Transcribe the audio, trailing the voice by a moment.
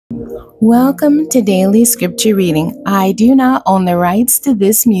Welcome to Daily Scripture Reading. I do not own the rights to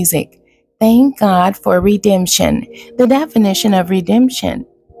this music. Thank God for redemption. The definition of redemption: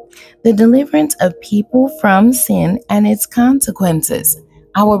 the deliverance of people from sin and its consequences.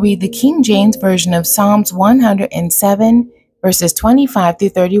 I will read the King James Version of Psalms 107, verses 25 through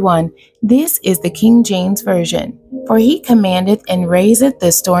 31. This is the King James Version. For he commandeth and raiseth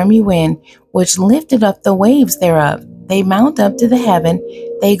the stormy wind, which lifteth up the waves thereof. They mount up to the heaven,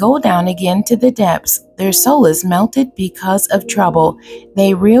 they go down again to the depths. Their soul is melted because of trouble.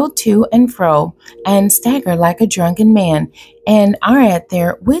 They reel to and fro, and stagger like a drunken man, and are at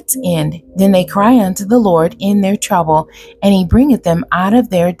their wits' end. Then they cry unto the Lord in their trouble, and he bringeth them out of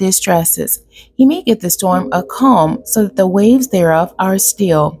their distresses. He maketh the storm a calm, so that the waves thereof are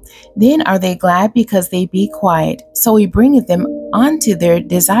still. Then are they glad because they be quiet. So he bringeth them unto their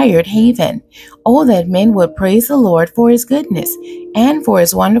desired haven. Oh, that men would praise the Lord for his goodness, and for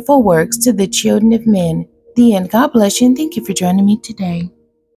his wonderful works to the children of men. The end. God bless you, and thank you for joining me today.